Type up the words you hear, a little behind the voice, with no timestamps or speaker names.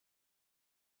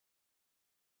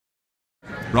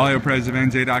Raulio Perez of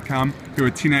NJ.com here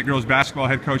with T-Net girls basketball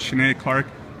head coach Shenee Clarke.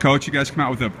 Coach, you guys come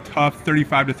out with a tough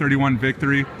 35-31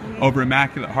 victory over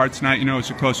Immaculate Hearts tonight. You know,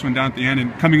 it's a close one down at the end.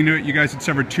 And coming into it, you guys had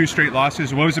suffered 2 straight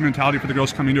losses. What was the mentality for the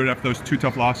girls coming into it after those 2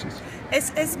 tough losses?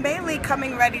 It's mainly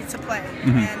coming ready to play.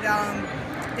 And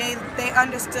they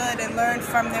understood and learned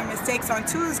from their mistakes on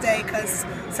Tuesday, because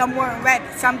some weren't ready,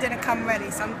 some didn't come ready.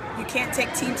 You can't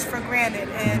take teams for granted,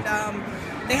 and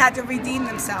they had to redeem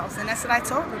themselves. And that's what I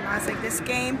told them. I was like, this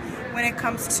game, when it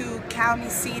comes to county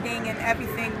seeding and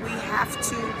everything, we have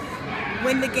to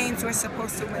win the games we're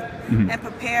supposed to win and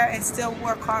prepare and still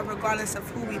work hard regardless of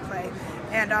who we play.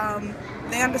 And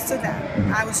they understood that.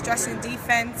 I was stressing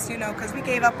defense, you know, because we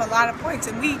gave up a lot of points,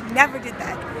 and we never did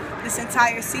that this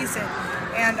entire season.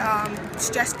 And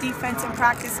stressed defense in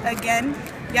practice again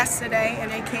yesterday,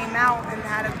 and they came out and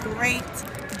had a great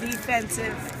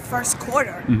defensive first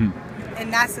quarter.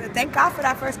 And thank God for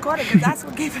that first quarter, because that's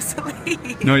what gave us the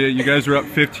lead. No, yeah, you guys were up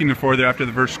 15-4 there after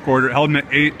the first quarter, held them at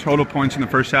 8 total points in the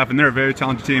first half, and they're a very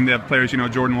talented team. They have players, you know,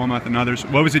 Jordan Wilmoth and others.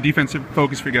 What was the defensive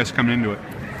focus for you guys coming into it?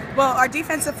 Well, our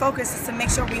defensive focus is to make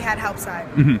sure we had help side.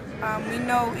 We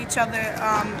know each other,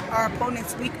 our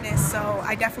opponent's weakness, so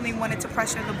I definitely wanted to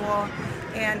pressure the ball.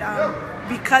 And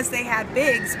because they had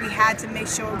bigs, we had to make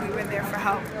sure we were there for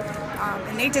help.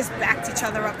 And they just backed each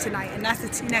other up tonight, and that's the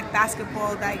T-Net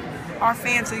basketball that our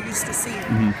fans are used to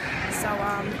seeing. So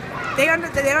they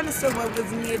understood what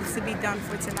was needed to be done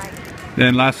for tonight.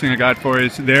 Then last thing I got for you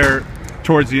is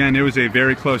towards the end, it was a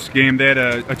very close game. They had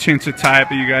a chance to tie it,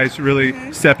 but you guys really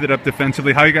stepped it up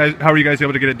defensively. How were you guys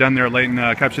able to get it done there late and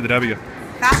capture the W?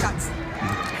 Foul shots.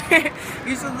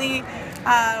 Usually,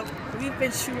 we've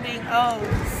been shooting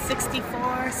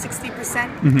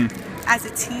 60% as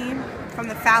a team from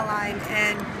the foul line,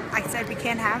 and I said we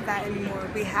can't have that anymore.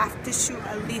 We have to shoot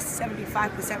at least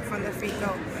 75% from the free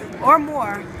throw or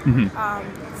more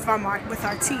with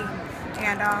our team.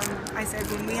 And I said,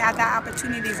 when we have that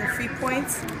opportunities of 3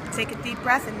 points, take a deep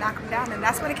breath and knock them down. And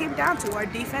that's what it came down to, our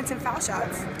defense and foul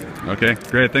shots. Okay,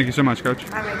 great. Thank you so much, Coach.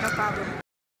 All right, no problem.